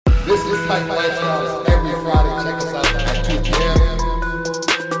This is Titan Lifestyles every Friday. Check us out at 2 p.m.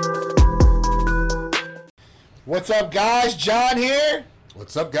 What's up, guys? John here.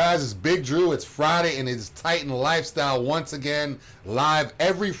 What's up, guys? It's Big Drew. It's Friday, and it's Titan Lifestyle once again, live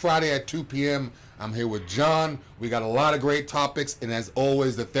every Friday at 2 p.m. I'm here with John. We got a lot of great topics, and as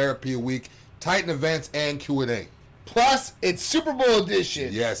always, the Therapy Week, Titan events, and Q&A. Plus, it's Super Bowl edition.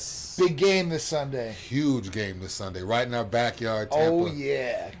 Yes. Big game this Sunday. Huge game this Sunday, right in our backyard, Tampa. Oh,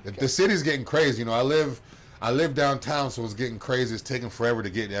 yeah. The city's getting crazy. You know, I live downtown, so it's getting crazy. It's taking forever to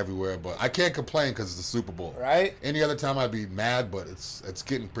get everywhere, but I can't complain because it's the Super Bowl. Right? Any other time I'd be mad, but it's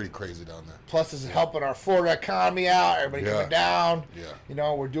getting pretty crazy down there. Plus, it's helping our Florida economy out. Everybody coming down. Yeah. You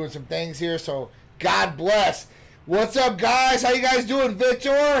know, we're doing some things here, so God bless. What's up, guys? How you guys doing?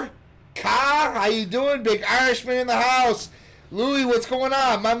 Victor? Ka? How you doing? Big Irishman in the house. Louis, what's going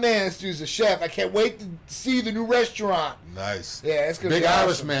on? My man, this dude's a chef. I can't wait to see the new restaurant. Nice. Yeah, it's gonna Big be awesome.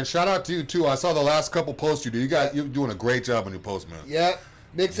 Irish man. Shout out to you too. I saw the last couple posts you did. You're doing a great job on your post, man. Yep.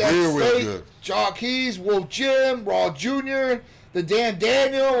 Nick's Real State, good. Jaw Keys, Wolf Jim, Raw Jr., the Dan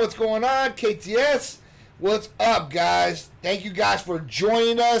Daniel. What's going on? KTS. What's up, guys? Thank you guys for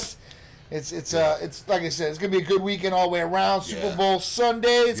joining us. It's like I said, it's gonna be a good weekend all the way around. Super Bowl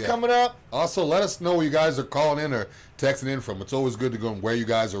Sunday is coming up. Also, let us know where you guys are calling in or texting in from. It's always good to go where you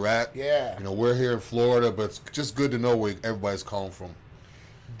guys are at. Yeah. You know, we're here in Florida, but it's just good to know where everybody's calling from.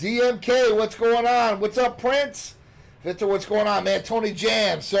 DMK, what's going on? What's up, Prince? Victor, what's going on, man? Tony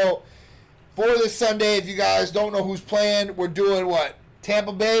Jam. So, for this Sunday, if you guys don't know who's playing, we're doing what?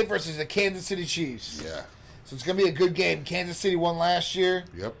 Tampa Bay versus the Kansas City Chiefs. Yeah. So, it's going to be a good game. Kansas City won last year.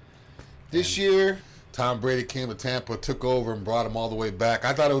 Yep. This year. Tom Brady came to Tampa, took over, and brought him all the way back.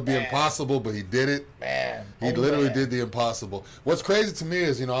 I thought it would be impossible, but he did it. Man. He literally did the impossible. What's crazy to me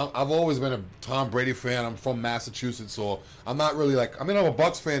is, you know, I've always been a Tom Brady fan. I'm from Massachusetts, so I'm not really I'm a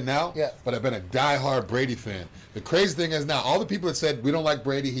Bucks fan now, but I've been a diehard Brady fan. The crazy thing is now, all the people that said, we don't like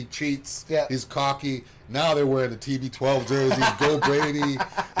Brady, he cheats, he's cocky, now they're wearing the TB12 jerseys, go Brady.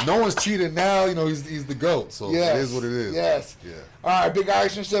 No one's cheating now, you know, he's the GOAT, so it is what it is. Yes. Yeah. All right, Big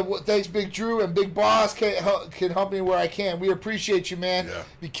Irishman said, well, thanks, Big Drew, and Big Boss can help me where I can. We appreciate you, man. Yeah.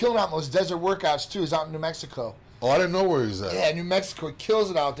 Be killing out in those desert workouts, too. He's out in New Mexico. Oh, I didn't know where he's at. Yeah, New Mexico. He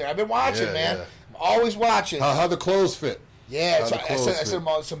kills it out there. I've been watching, man. Yeah. I'm always watching. How the clothes fit? Yeah, so I sent him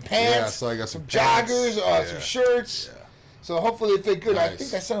some pants, Yeah, so I got some joggers, pants. some shirts. Yeah. So hopefully they fit good. Nice. I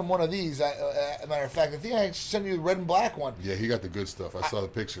think I sent him one of these. As a matter of fact, I think I sent you the red and black one. Yeah, he got the good stuff. I saw the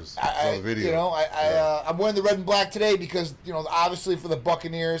pictures. I saw the video. You know, I'm wearing the red and black today because, you know, obviously for the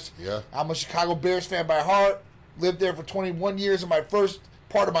Buccaneers. Yeah. I'm a Chicago Bears fan by heart. Lived there for 21 years in my first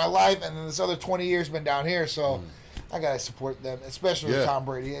part of my life, and then this other 20 years been down here. So I gotta support them, especially with Tom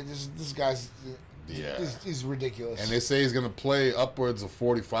Brady. This guy's. Yeah. He's ridiculous. And they say he's going to play upwards of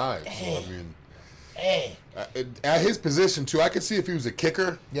 45. Hey. So, I mean, hey. At his position, too, I could see if he was a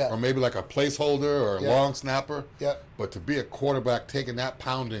kicker or maybe like a placeholder or a long snapper. Yep. But to be a quarterback taking that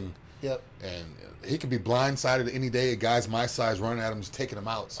pounding, and he could be blindsided any day. Guys my size running at him, just taking him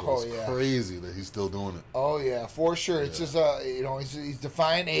out. So it's crazy that he's still doing it. Oh, yeah, for sure. It's just, you know, he's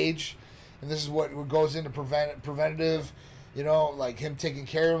defying age, and this is what goes into preventative. You know, like him taking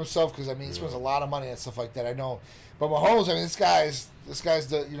care of himself, because I mean, he spends a lot of money on stuff like that. I know, but Mahomes, I mean, this guy's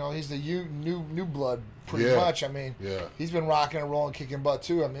the, you know, he's the new blood pretty much. I mean, he's been rocking and rolling, kicking butt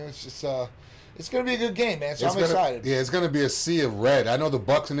too. I mean, it's just it's gonna be a good game, man. So I'm excited. Yeah, it's gonna be a sea of red. I know the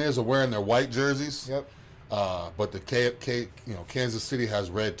Buccaneers are wearing their white jerseys. Yep. But the Kansas City has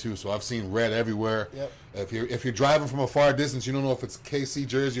red too, so I've seen red everywhere. Yep. If you're driving from a far distance, you don't know if it's a KC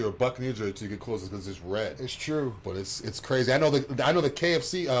jersey or a Buccaneer jersey until you get closer because it's red. It's true. But it's crazy. I know the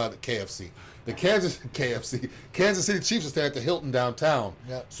Kansas City Chiefs are staying at the Hilton downtown.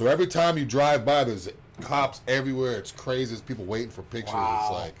 Yep. So every time you drive by, there's cops everywhere. It's crazy. There's people waiting for pictures.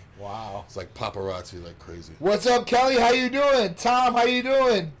 Wow. It's like paparazzi, like crazy. What's up, Kelly? How you doing? Tom, how you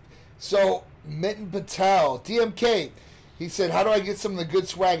doing? So Mitten Patel, DMK, he said, how do I get some of the good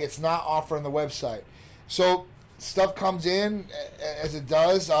swag it's not offered on the website? So stuff comes in as it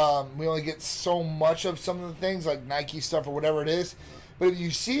does. We only get so much of some of the things, like Nike stuff or whatever it is. But if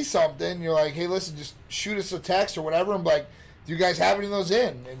you see something, you're like, hey, listen, just shoot us a text or whatever. I'm like, do you guys have any of those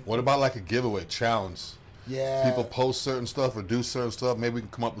in? And what about like a giveaway challenge? Yeah. People post certain stuff or do certain stuff. Maybe we can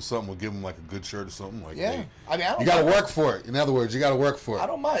come up with something. We'll give them like a good shirt or something. Like, yeah. Hey, I mean, you got to work for it. In other words, you got to work for it. I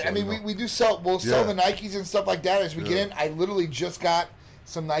don't mind. So, I mean, we do sell. We'll sell the Nikes and stuff like that as we get in. I literally just got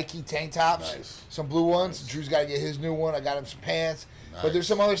some Nike tank tops, some blue ones. Drew's got to get his new one. I got him some pants. But there's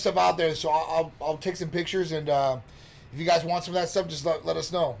some other stuff out there, so I'll take some pictures, and if you guys want some of that stuff, just let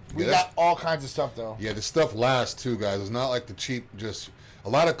us know. We got all kinds of stuff, though. Yeah, the stuff lasts, too, guys. It's not like the cheap just... a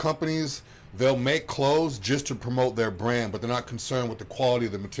lot of companies, they'll make clothes just to promote their brand, but they're not concerned with the quality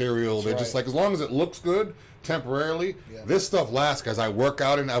of the material. They're just like, as long as it looks good temporarily, this stuff lasts. Guys, I've worked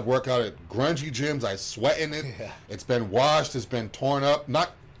out at grungy gyms. I sweat in it. Yeah. It's been washed. It's been torn up.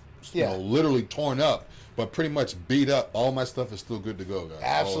 Not, you know, literally torn up, but pretty much beat up. All my stuff is still good to go, guys.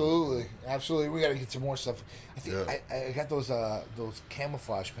 Absolutely, absolutely. We got to get some more stuff. I think I got those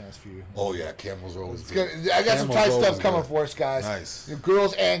camouflage pants for you. Oh yeah, camos are always good. I got some tight stuff coming for us, guys. Nice.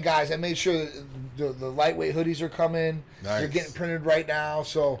 Girls and guys. I made sure that the lightweight hoodies are coming. Nice. They're getting printed right now.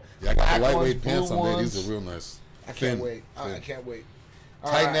 So yeah, I got the lightweight pants on there. These are real nice. I can't wait. I can't wait.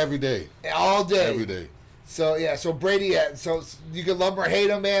 Tighten every day. All day. Every day. So yeah, so Brady, so you can love him or hate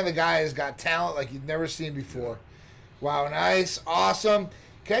him, man. The guy has got talent like you've never seen before. Wow, nice, awesome.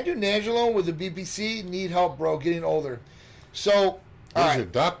 Can I do Nandrolone with the BPC? Need help, bro. Getting older. So, what does your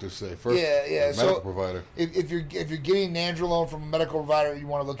doctor say first? Yeah. Medical provider. If you're getting Nandrolone from a medical provider, you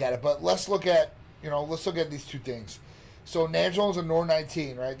want to look at it. But let's look at these two things. So Nandrolone is a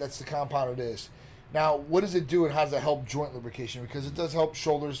Nor-19, right? That's the compound it is. Now, what does it do, and how does it help joint lubrication? Because it does help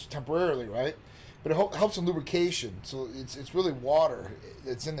shoulders temporarily, right? But it helps in lubrication. So it's really water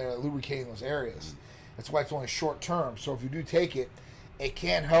that's in there lubricating those areas. That's why it's only short term. So if you do take it, it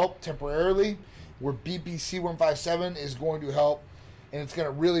can help temporarily, where BPC 157 is going to help, and it's going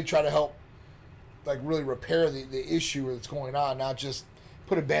to really try to help, like really repair the issue that's going on, not just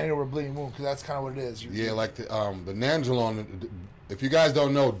put a Band-Aid over a bleeding wound, because that's kind of what it is. Like the Nandrolone. If you guys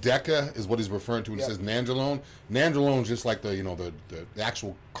don't know, DECA is what he's referring to when he says Nandrolone. Nandrolone is just like the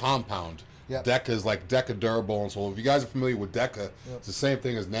actual compound. Yep. DECA is like Deca-Durable, and so if you guys are familiar with DECA, it's the same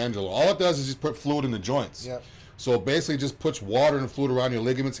thing as Nandrolone. All it does is just put fluid in the joints. Yep. So it basically just puts water and fluid around your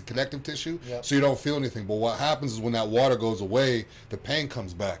ligaments and connective tissue, so you don't feel anything. But what happens is when that water goes away, the pain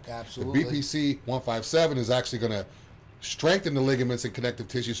comes back. Absolutely. The BPC 157 is actually going to strengthen the ligaments and connective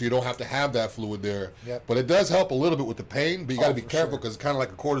tissue, so you don't have to have that fluid there. Yep. But it does help a little bit with the pain, but you got to be careful because it's kind of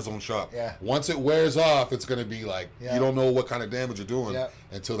like a cortisone shot. Yeah. Once it wears off, it's going to be like you don't know what kind of damage you're doing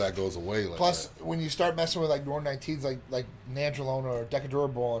until that goes away. Plus, when you start messing with like Nor-19s, like Nandrolone or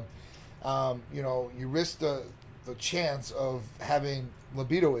Deca-Durable, you risk the chance of having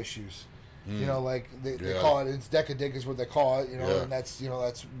libido issues. You know, like they call it, it's Deca-Dig is what they call it, and that's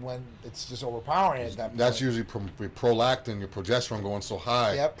when it's just overpowering at that point. That's usually prolactin, your progesterone going so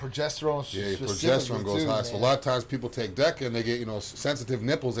high. Yep, progesterone. Yeah, your progesterone goes high. Man. So a lot of times people take Deca and they get, sensitive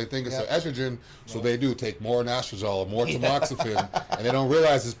nipples. They think it's an estrogen, so they do take more anastrozole or more tamoxifen, and they don't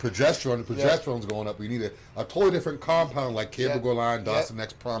realize it's progesterone. The progesterone's going up. You need a totally different compound like Cabergoline,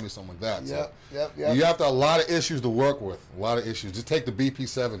 Dostinex, Promi, something like that. So you have to a lot of issues to work with. A lot of issues. Just take the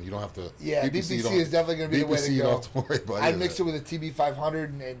BP7. You don't have to. Yeah, BPC is definitely going to be the way to go. You don't have to worry about I'd mix it with a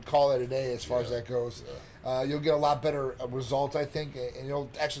TB500 and call it a day as far as that goes. You'll get a lot better results, I think, and you'll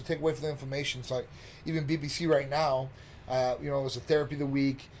actually take away from the inflammation. So even BPC right now, it was a therapy of the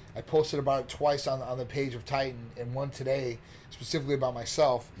week. I posted about it twice on the page of Titan, and one today specifically about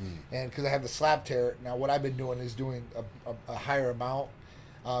myself, and because I have the slab tear. Now what I've been doing is doing a higher amount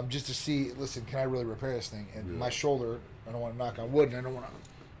just to see, listen, can I really repair this thing? And my shoulder, I don't want to knock on wood, and I don't want to,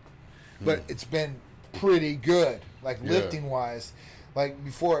 but it's been pretty good, like lifting wise. Like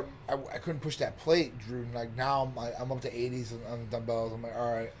before, I couldn't push that plate, Drew. And like now, I'm up to 80s on the dumbbells. I'm like,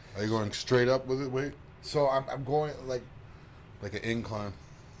 all right. Are you going straight up with it, weight? So I'm going like an incline.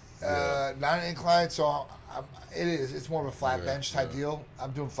 Not an incline. So it is. It's more of a flat bench type deal.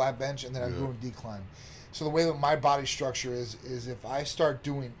 I'm doing flat bench, and then I'm doing decline. So the way that my body structure is if I start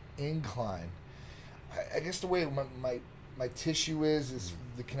doing incline, I guess the way my tissue is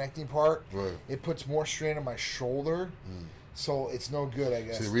the connecting part. Right. It puts more strain on my shoulder. So it's no good, I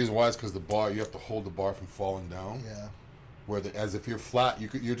guess. See, the reason why is because the bar, you have to hold the bar from falling down. Yeah. Where as if you're flat,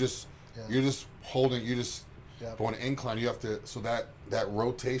 you're just holding. But on an incline, you have to. So that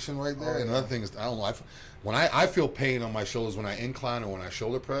rotation right there. And another thing is, I don't know. When I feel pain on my shoulders when I incline or when I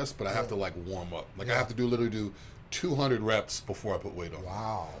shoulder press, but I have to like warm up. Like I have to literally do 200 reps before I put weight on.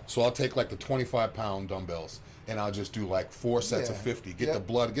 Wow. So I'll take like the 25-pound dumbbells. And I'll just do like 4 sets of 50. Get the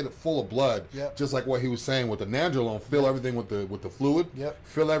blood, get it full of blood. Just like what he was saying with the Nandrolone. Fill everything with the fluid.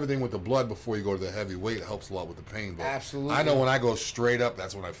 Fill everything with the blood before you go to the heavy weight. It helps a lot with the pain. But absolutely. I know when I go straight up,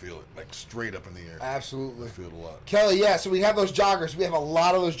 that's when I feel it. Like straight up in the air. Absolutely. I feel it a lot. Kelly, so we have those joggers. We have a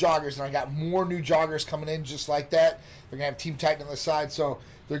lot of those joggers, and I got more new joggers coming in just like that. They're going to have Team Titan on the side, so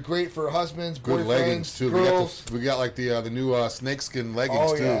they're great for husbands, good boyfriends, leggings too. girls. We got like the new snakeskin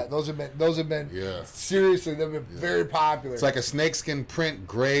leggings too. Oh yeah, those have been seriously, they've been very popular. It's like a snakeskin print,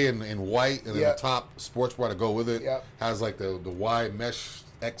 gray and white, and then the top sports bra to go with it has like the wide mesh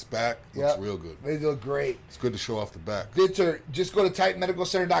X back. Looks real good. They look great. It's good to show off the back. Victor, just go to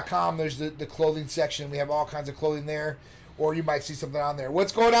TitanMedicalCenter.com. There's the clothing section. We have all kinds of clothing there, or you might see something on there.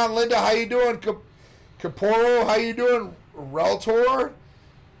 What's going on, Linda? How you doing? Caporo, how you doing? Relator?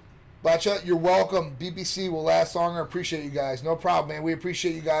 Batcha, you're welcome. BBC will last longer. Appreciate you guys. No problem, man. We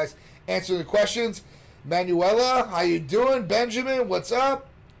appreciate you guys answering the questions. Manuela, how you doing? Benjamin, what's up?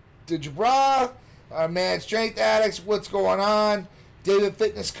 Dijabra, our man, Strength Addicts, what's going on? David,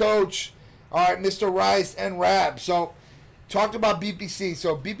 Fitness Coach. All right, Mr. Rice and Rab. So, talked about BPC.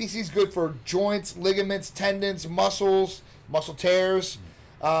 So, BPC is good for joints, ligaments, tendons, muscles, muscle tears.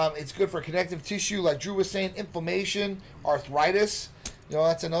 It's good for connective tissue, like Drew was saying, inflammation, arthritis. You know,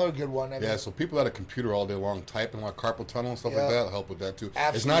 that's another good one. I mean, so people at a computer all day long typing like carpal tunnel and stuff like that help with that too.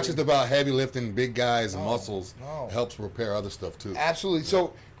 Absolutely. It's not just about heavy lifting, big guys and muscles. No. It helps repair other stuff too. Absolutely. Yeah.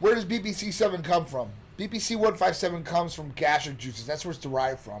 So where does BPC 7 come from? BPC 157 comes from gastric juices. That's where it's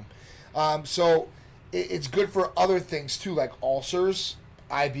derived from. So it's good for other things too, like ulcers,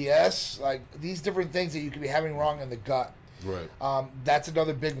 IBS, like these different things that you could be having wrong in the gut. Right. That's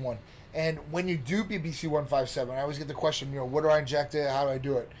another big one. And when you do BPC 157, I always get the question, what do I inject it? How do I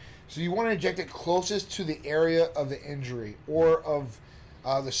do it? So you want to inject it closest to the area of the injury or of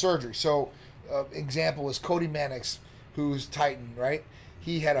the surgery. So example is Cody Mannix, who's Titan, right?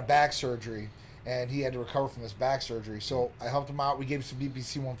 He had a back surgery, and he had to recover from this back surgery. So I helped him out. We gave him some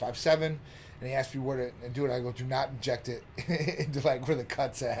BPC 157, and he asked me where to do it. I go, do not inject it into like where the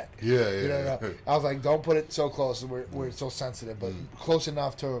cut's at. Yeah. I was like, don't put it so close where it's so sensitive, but close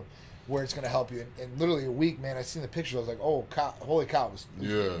enough to where it's going to help you. And literally a week, man, I seen the pictures. I was like, oh, holy cow. It was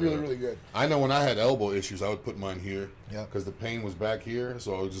really good. I know when I had elbow issues, I would put mine here because the pain was back here.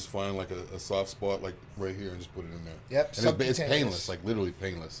 So I would just find like a soft spot like right here and just put it in there. Yep. And it's painless, like literally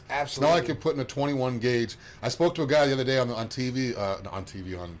painless. Absolutely. It's not like you're putting a 21 gauge. I spoke to a guy the other day on TV,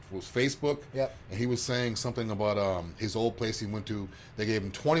 on Facebook. Yep. And he was saying something about his old place he went to. They gave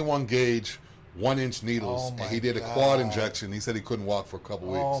him 21 gauge 1-inch needles, and he did a quad injection. He said he couldn't walk for a couple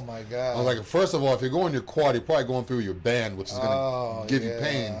weeks. Oh my God! I was like, first of all, if you're going your quad, you're probably going through your band, which is going to give you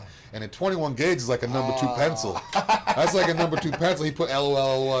pain. And at 21 gauge is like a number 2 pencil. That's like a number 2 pencil. He put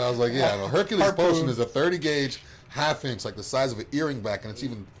LOL. I was like, no, Hercules Potion is a 30 gauge 1/2 inch, like the size of an earring back, and it's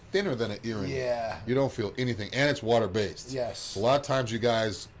even thinner than an earring. Yeah. You don't feel anything, and it's water based. Yes. A lot of times,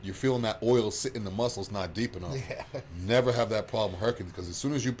 you're feeling that oil sit in the muscles, not deep enough. Yeah. Never have that problem, Hercules, because as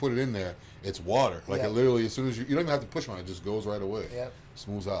soon as you put it in there, it's water. Like it literally, as soon as you don't even have to push on it, it just goes right away. Yep.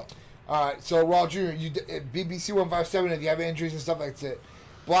 Smooths out. All right. So Raw Jr., you BBC 157. If you have injuries and stuff like that,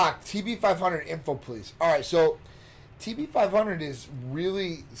 block TB500 info, please. All right. So TB500 is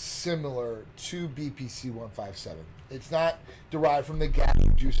really similar to BPC 157. It's not derived from the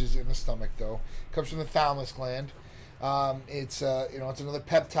gastric juices in the stomach, though. It comes from the thalamus gland. It's another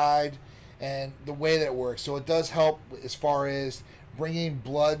peptide, and the way that it works. So it does help as far as bringing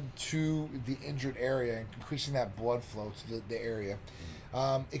blood to the injured area and increasing that blood flow to the area.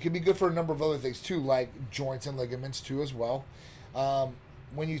 It can be good for a number of other things too, like joints and ligaments too as well.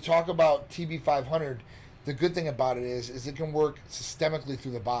 When you talk about TB500, the good thing about it is it can work systemically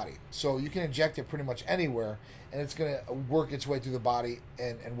through the body. So you can inject it pretty much anywhere, and it's going to work its way through the body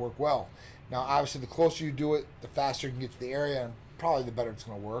and work well. Now, obviously, the closer you do it, the faster you can get to the area, and probably the better it's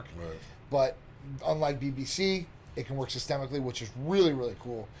going to work. Right. But unlike BBC, it can work systemically, which is really, really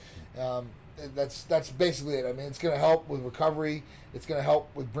cool. That's basically it. I mean, it's going to help with recovery. It's going to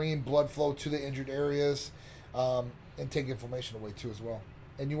help with bringing blood flow to the injured areas and take inflammation away, too, as well.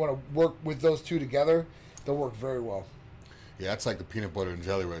 And you want to work with those two together. They'll work very well. Yeah, that's like the peanut butter and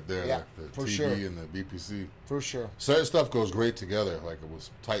jelly right there. Yeah, like the for TB sure. and the BPC. For sure. Certain stuff goes great together, like it was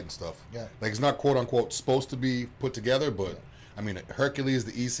Titan stuff. Yeah. Like it's not quote unquote supposed to be put together, but I mean Hercules,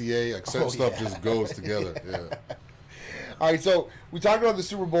 the ECA, like certain stuff just goes together. Yeah. All right, so we talked about the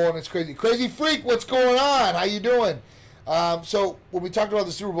Super Bowl and it's crazy. Crazy Freak, what's going on? How you doing? So when we talked about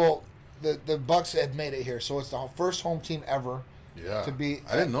the Super Bowl, the Bucks had made it here, so it's the first home team ever. Yeah. To be.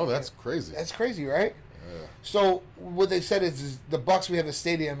 I didn't know. That's crazy. That's crazy, right? Yeah. So what they said is the Bucks, we have the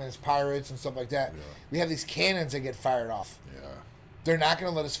stadium and it's Pirates and stuff like that. Yeah. We have these cannons that get fired off. Yeah. They're not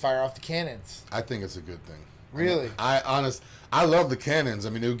going to let us fire off the cannons. I think it's a good thing. Really? I love the cannons. I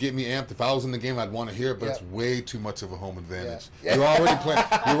mean, it would get me amped. If I was in the game, I'd want to hear it, but Yeah. it's way too much of a home advantage. Yeah. You're already playing.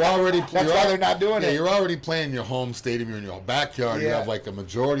 That's why they're not doing it. You're already playing your home stadium. You're in your backyard. You Yeah. have like a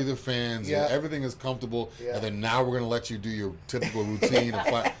majority of the fans. Yeah. Everything is comfortable. Yeah. And then now we're going to let you do your typical routine.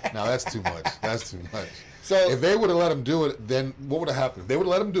 Now that's too much. That's too much. So if they would have let them do it, then what would have happened? If they would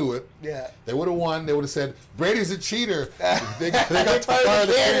have let them do it, Yeah. they would have won. They would have said, Brady's a cheater. They got to fire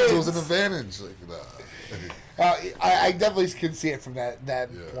the fans. It was an advantage. Like, nah. I definitely can see it from that Yeah.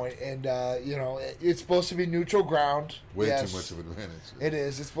 point. And, it's supposed to be neutral ground. Way Yes, too much of an advantage. It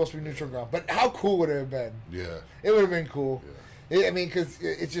is. It's supposed to be neutral ground. But how cool would it have been? Yeah. It would have been cool. Yeah. I mean, because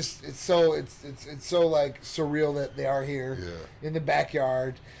it's so like surreal that they are here in the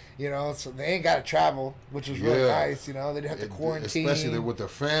backyard. So they ain't got to travel, which was really nice. They didn't have to quarantine, especially with their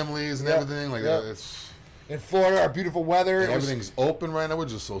families and everything. Like it's in Florida, our beautiful weather. Everything's open right now. We're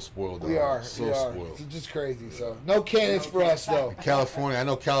just so spoiled. We are spoiled. It's just crazy. So no cannons for us though. California, I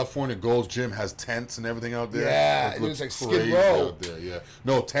know California Gold's Gym has tents and everything out there. Yeah, it looks like Skid Row out there. Yeah,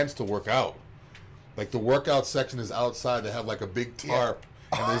 no tents to work out. Like the workout section is outside. They have like a big tarp,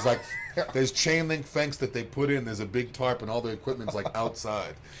 and there's like there's chain link fence that they put in. There's a big tarp, and all the equipment's like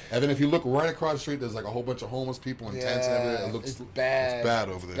outside. And then if you look right across the street, there's like a whole bunch of homeless people in tents and everything. It looks it's bad. It's bad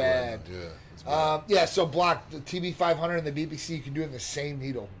over there. Bad. Right now. Yeah. It's bad. So block the TB500 and the BBC. You can do it in the same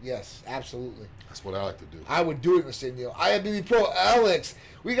needle. Yes, absolutely. That's what I like to do. I would do it in the same needle. IFBB Pro Alex.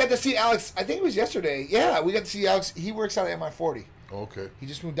 We got to see Alex. I think it was yesterday. Yeah, we got to see Alex. He works out at MI40. Okay. He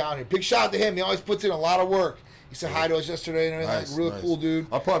just moved down here. Big shout out to him. He always puts in a lot of work. He said hi to us yesterday and everything. Nice, really cool dude.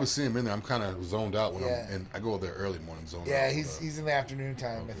 I'll probably see him in there. I'm kind of zoned out when I'm in. I go there early morning zoned out. Yeah, he's in the afternoon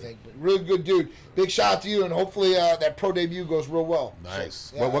time, I think. But really good dude. Big shout out to you, and hopefully that pro debut goes real well.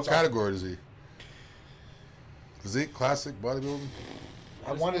 Nice. So, what category is he? Physique, classic, bodybuilding?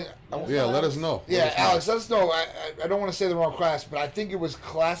 Let us know. Yeah, Alex, let us know. I don't want to say the wrong class, but I think it was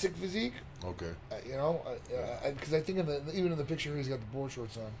classic physique. Okay. Because I think even in the picture he's got the board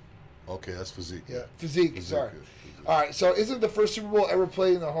shorts on. Okay, that's physique. Yeah, physique. Sorry. All right. So, isn't the first Super Bowl ever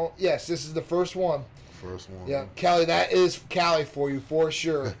played in the home? Yes, this is the first one. First one. Yeah, Cali. That is Cali for you for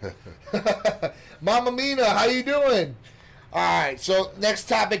sure. Mama Mina, how you doing? All right. So, next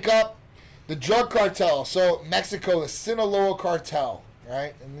topic up, the drug cartel. So, Mexico, the Sinaloa cartel.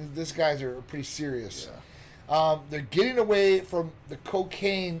 Right, and these guys are pretty serious. Yeah. They're getting away from the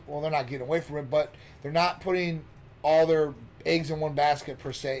cocaine. Well, they're not getting away from it, but they're not putting all their eggs in one basket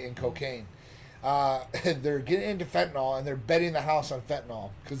per se in cocaine. They're getting into fentanyl, and they're betting the house on fentanyl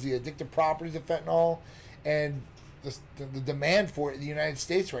because the addictive properties of fentanyl and the demand for it in the United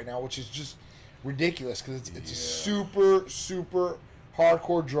States right now, which is just ridiculous because it's a super, super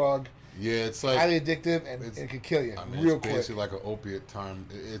hardcore drug. Yeah, it's like highly addictive and it could kill you real quick. It's basically like an opiate time.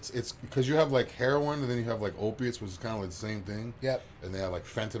 It's because you have like heroin and then you have like opiates, which is kind of like the same thing. Yep. And they have like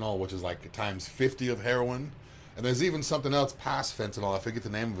fentanyl, which is like times 50 of heroin. And there's even something else past fentanyl. I forget the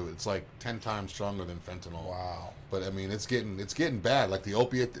name of it. It's like 10 times stronger than fentanyl. Wow. But I mean, it's getting bad. Like the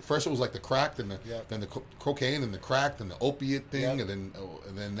opiate. First it was like the crack, then the cocaine, and the crack, then the opiate thing, and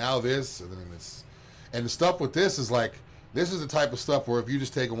then now this, and then it's, and the stuff with this is like. This is the type of stuff where if you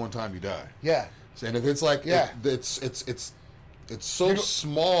just take it one time, you die. Yeah. And if it's like, it's so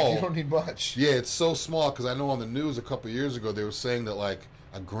small. You don't need much. Yeah, it's so small because I know on the news a couple of years ago they were saying that like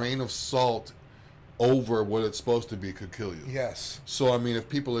a grain of salt over what it's supposed to be could kill you. Yes. So I mean, if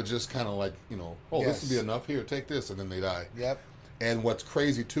people are just kind of like, this would be enough here, take this, and then they die. Yep. And what's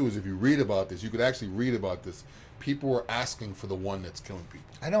crazy too is if you read about this, you could actually read about this. People were asking for the one that's killing people.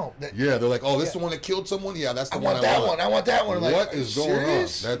 I know. They're like, oh, this is the one that killed someone? Yeah, that's the one I want. I want that one. What like, is going on?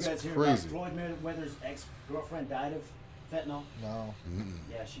 That's you guys hear crazy. About Floyd Mayweather's ex-girlfriend died of fentanyl? No. Mm-mm.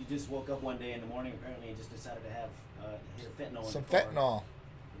 Yeah, she just woke up one day in the morning apparently and just decided to have hit a fentanyl. Some in the fentanyl.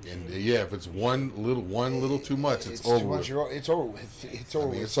 And if it's one little too much, it's over. Too much, it's over with. It's over.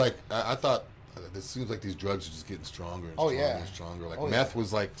 I mean, it's like I thought. It seems like these drugs are just getting stronger and stronger. Like meth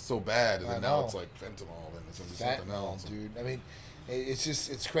was like so bad, and then now it's like fentanyl, and it's something else. Dude. I mean,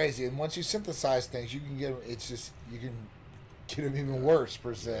 it's crazy. And once you synthesize things, you can get them. You can get them even worse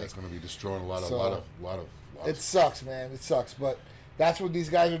per se. Yeah, it's going to be destroying a lot of. It sucks, man. It sucks, but that's what these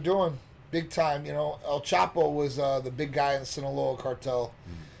guys are doing, big time. El Chapo was the big guy in the Sinaloa cartel.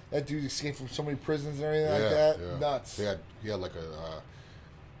 That dude escaped from so many prisons and everything like that. Yeah. Nuts. He had like a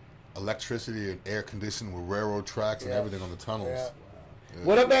electricity and air conditioning with railroad tracks and everything on the tunnels. Yeah. Yeah.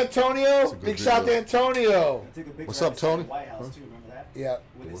 What up, Antonio? Big shout to Antonio. What's up, Tony? The White House too. Remember that? Yeah.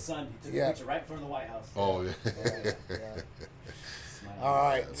 With his son, he took a picture right in front of the White House. Oh yeah. All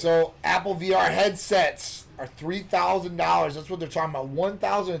right. So Apple VR headsets are $3,000. That's what they're talking about.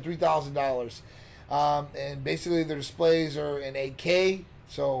 $1,000 and $3,000. And basically their displays are in 8K.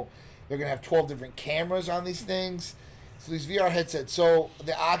 So they're gonna have 12 different cameras on these things. So these VR headsets. So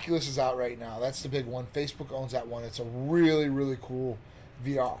the Oculus is out right now. That's the big one. Facebook owns that one. It's a really, really cool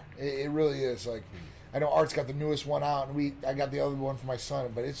VR. It really is. Like, I know Art's got the newest one out, and I got the other one for my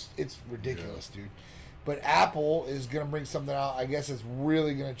son. But it's ridiculous, dude. But Apple is gonna bring something out. I guess it's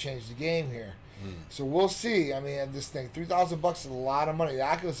really gonna change the game here. So we'll see. I mean, this thing, $3,000 is a lot of money. The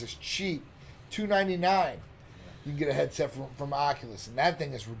Oculus is cheap, $299. you can get a headset from Oculus, and that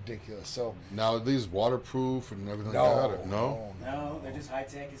thing is ridiculous. So now are these waterproof and everything no, like that? Or, no, No, they're just high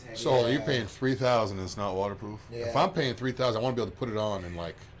tech as heck. So you're paying $3,000 and it's not waterproof. Yeah. If I'm paying $3,000, I want to be able to put it on and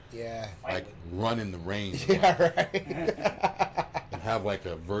yeah, like run in the rain. Yeah, right. And have like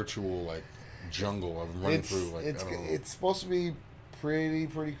a virtual like jungle of running through. Like it's supposed to be pretty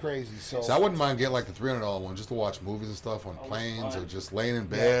crazy. So I wouldn't mind getting like the $300 one just to watch movies and stuff on planes or just laying in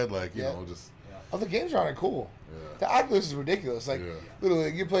bed, like you know, just. Oh, the games are cool. Yeah. The Oculus is ridiculous. Like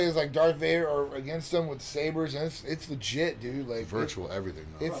literally, you play as like Darth Vader or against them with sabers, and it's legit, dude. Like virtual everything.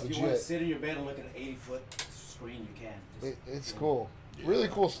 Now. It's if legit. you want to sit in your bed and look at an 80-foot screen, you can. It's cool. Yeah. Really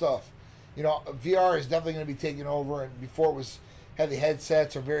cool stuff. You know, VR is definitely going to be taking over. And before it was heavy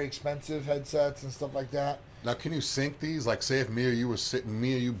headsets or very expensive headsets and stuff like that. Now, can you sync these? Like, say if me or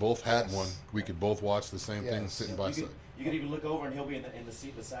you both had one, we could both watch the same thing sitting by side. You could even look over and he'll be in the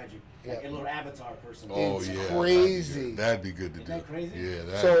seat beside you, like a little avatar person. Oh it's yeah, crazy. That'd be good to do. Isn't that crazy? Yeah,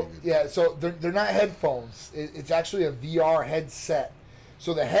 that'd be good. So they're not headphones. It's actually a VR headset.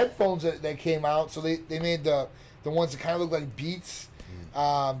 So the headphones that came out, so they made the ones that kind of look like Beats,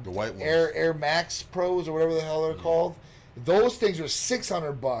 the white ones, Air Max Pros or whatever the hell they're called. Those things are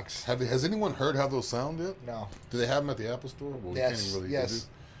 $600. Has anyone heard how those sound yet? No. Do they have them at the Apple Store? Well, yes. You can't even really yes.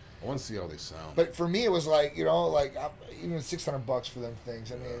 I want to see how they sound. But for me, it was like, you know, like even $600 for them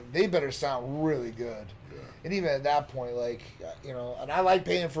things. I mean, they better sound really good. Yeah. And even at that point, like, you know, and I like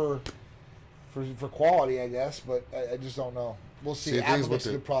paying for quality, I guess, but I just don't know. We'll see. Apple makes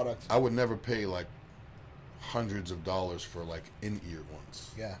a good product. I would never pay like hundreds of dollars for like in-ear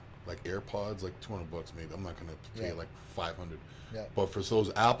ones. Yeah. Like AirPods, like $200 maybe. I'm not gonna pay like $500. Yeah. But for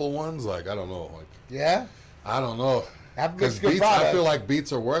those Apple ones, like I don't know, like yeah. I don't know. Because Beats, I feel like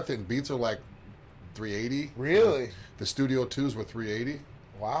Beats are worth it, and Beats are like $380. Really? The Studio 2s were $380.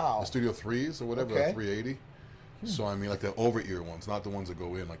 Wow. The Studio 3s or whatever are $380. So I mean, like the over-ear ones, not the ones that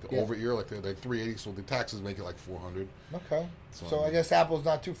go in. Like the over-ear, like they're like $380. So the taxes make it like $400. Okay. So I I guess Apple's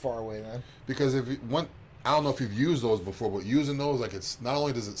not too far away then. Because if I don't know if you've used those before, but using those, like it's not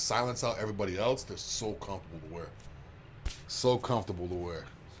only does it silence out everybody else, they're so comfortable to wear. So comfortable to wear.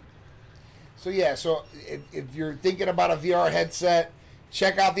 So yeah, so if you're thinking about a VR headset,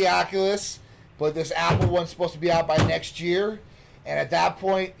 check out the Oculus. But this Apple one's supposed to be out by next year, and at that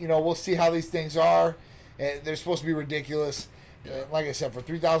point, you know, we'll see how these things are. And they're supposed to be ridiculous. Yeah. Like I said, for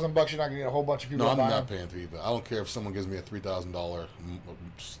 $3,000, you're not gonna get a whole bunch of people. No, I'm buying not them. paying $3,000. I don't care if someone gives me a $3,000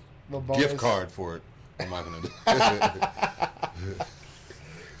 bonus. gift card for it. I'm not gonna do it.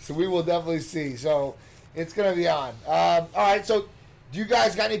 So we will definitely see. So it's gonna be on. All right. So do you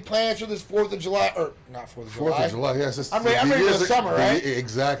guys got any plans for this 4th of July or not 4th of July? 4th of July, yes. I'm ready for the summer, right?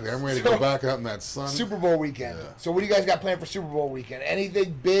 Exactly. I'm ready to go back out in that sun. Super Bowl weekend. Yeah. So what do you guys got planned for Super Bowl weekend?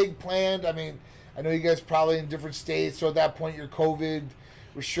 Anything big planned? I mean, I know you guys probably in different states, so at that point your COVID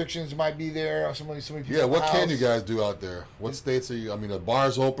restrictions might be there. So many people. Yeah, what can you house. guys do out there? What states are you? I mean, are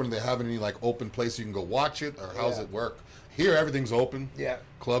bars open? Do they have any like open place you can go watch it, or how's it work? Here, everything's open. Yeah.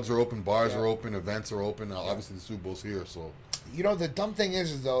 Clubs are open, bars are open, events are open. Obviously, the Super Bowl's here, so. You know, the dumb thing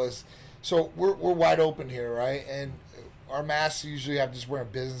is so we're wide open here, right? And our masks usually have just wearing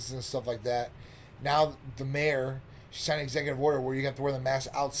business and stuff like that. Now the mayor, she signed an executive order where you have to wear the mask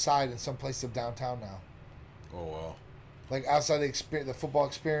outside in some places of downtown now. Oh wow. Like outside the football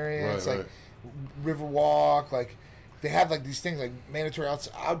experience, Right, like River Walk, like they have like these things like mandatory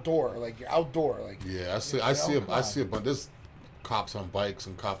outdoor, like you're outdoor, like Yeah, I see a bunch. There's cops on bikes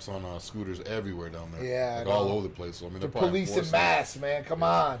and cops on scooters everywhere down there. Yeah, like I all know. over the place. So I mean, the they're probably police in enforcing it. masks, man. Come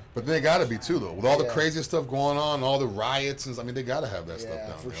on. But they gotta be too, though. With all the Yeah. crazy stuff going on, all the riots, and I mean, they gotta have that stuff Yeah,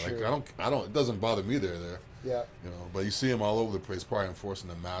 down for there. sure. Like I don't. It doesn't bother me they're there. Yeah. You know, but you see them all over the place, probably enforcing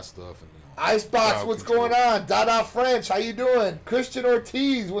the mask stuff and. Icebox, crowd what's control. going on? Dada French, how you doing? Christian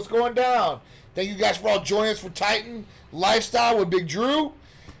Ortiz, what's going down? Thank you guys for all joining us for Titan Lifestyle with Big Drew.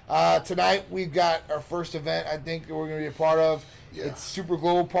 Tonight we've got our first event I think we're going to be a part of. Yeah. It's Super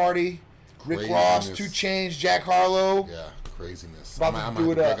Global Party. Rick Craziness. Ross, 2 Chainz, Jack Harlow. Yeah, craziness. About I to might do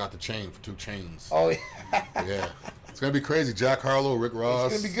have it to up. break out the chain for 2 chains. Oh, yeah. Yeah, it's gonna be crazy. Jack Harlow, Rick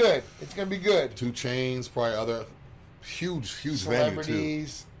Ross. It's going to be good. It's going to be good. 2 Chainz, probably other huge venue too.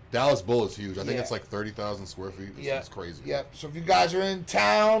 Celebrities. Dallas Bullet's huge. I think Yeah. it's like 30,000 square feet. It's crazy. Yep. So if you guys are in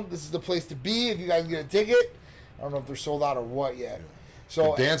town, this is the place to be. If you guys get a ticket, I don't know if they're sold out or what yet. Yeah.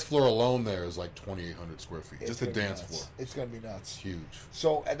 So The dance floor alone there is like 2,800 square feet. it's Just the gonna be dance nuts. floor. It's going to be nuts. Huge.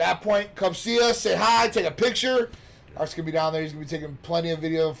 So at that point, come see us, say hi, take a picture. Art's gonna be down there. He's gonna be taking plenty of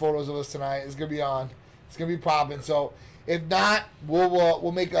video and photos of us tonight. It's gonna be on. It's gonna be popping. So if not,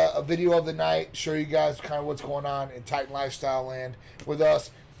 we'll make a video of the night, show you guys kind of what's going on in Titan Lifestyle Land with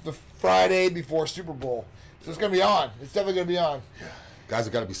us the Friday before Super Bowl. So it's going to be on. It's definitely going to be on. Yeah. Guys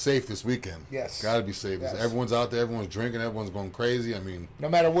have got to be safe this weekend. Yes. Got to be safe. Yes. Everyone's out there. Everyone's drinking. Everyone's going crazy. I mean, no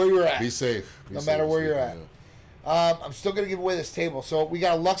matter where you're at. Be safe. No matter where you're at. I'm still going to give away this table. So we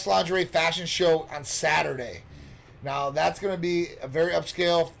got a Lux Lingerie fashion show on Saturday. Now, that's going to be a very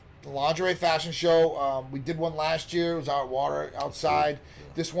upscale lingerie fashion show. We did one last year. It was out water outside.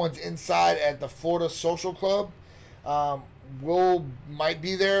 This one's inside at the Florida Social Club. We'll might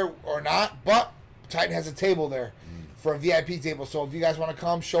be there or not, but Titan has a table there for a VIP table. So if you guys want to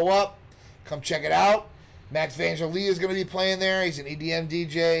come, show up, come check it out. Max Vangelie is going to be playing there. He's an EDM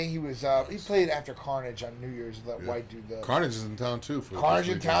DJ. He played after Carnage on New Year's. That white dude. Carnage is in town too. Carnage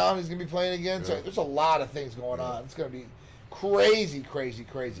in town. He's going to be playing again. So there's a lot of things going on. It's going to be crazy, crazy,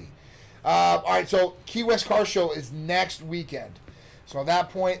 crazy. All right, so Key West Car Show is next weekend. So at that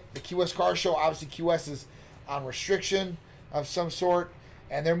point, the Key West Car Show, obviously Key West is on restriction of some sort,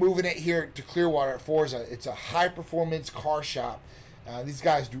 and they're moving it here to Clearwater at Forza. It's a high-performance car shop. These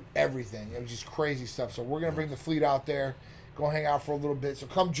guys do everything. It was just crazy stuff. So we're going to bring the fleet out there, go hang out for a little bit. So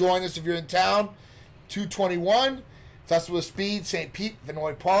come join us if you're in town. 221, Festival of Speed, St. Pete,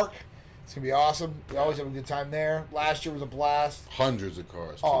 Vinoy Park. It's going to be awesome. We always have a good time there. Last year was a blast. Hundreds of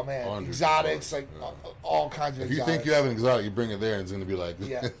cars. Oh, man. Exotics, all kinds of exotics. If you think you have an exotic, you bring it there and it's going to be like...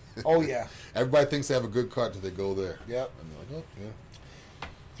 Yeah. Oh, yeah. Everybody thinks they have a good car until they go there. Yep. And they're like, oh, yeah.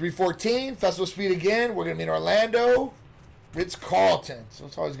 314, Festival of Speed again. We're going to be in Orlando. Ritz-Carlton. So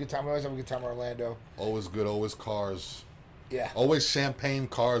it's always a good time. We always have a good time in Orlando. Always good. Always cars. Yeah. Always champagne,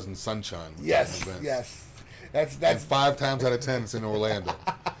 cars, and sunshine. Yes. Yes. That's and 5 times out of 10, it's in Orlando.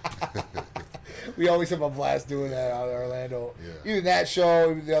 We always have a blast doing that out in Orlando. Yeah. Even that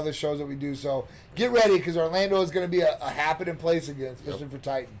show, even the other shows that we do. So get ready because Orlando is going to be a happening place again, especially for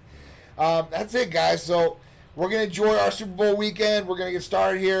Titan. That's it, guys. So we're going to enjoy our Super Bowl weekend. We're going to get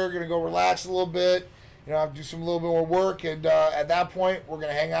started here. We're going to go relax a little bit. Do some little bit more work. And at that point, we're going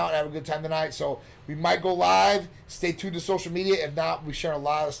to hang out and have a good time tonight. So we might go live. Stay tuned to social media. If not, we share a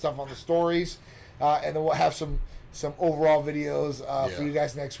lot of stuff on the stories. And then we'll have some overall videos for you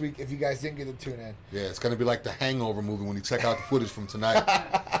guys next week if you guys didn't get to tune in. Yeah, it's going to be like the Hangover movie when you check out the footage from tonight.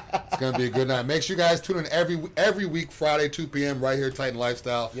 It's going to be a good night. Make sure you guys tune in every week, Friday, 2 p.m. right here at Titan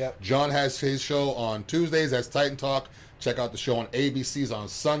Lifestyle. Yep. John has his show on Tuesdays. That's Titan Talk. Check out the show on ABC's on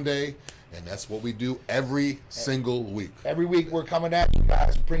Sunday. And that's what we do every single week. Every week we're coming at you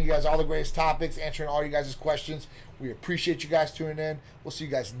guys, bringing you guys all the greatest topics, answering all you guys' questions. We appreciate you guys tuning in. We'll see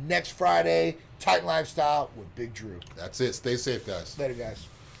you guys next Friday. Titan Lifestyle with Big Drew. That's it. Stay safe, guys. Later, guys.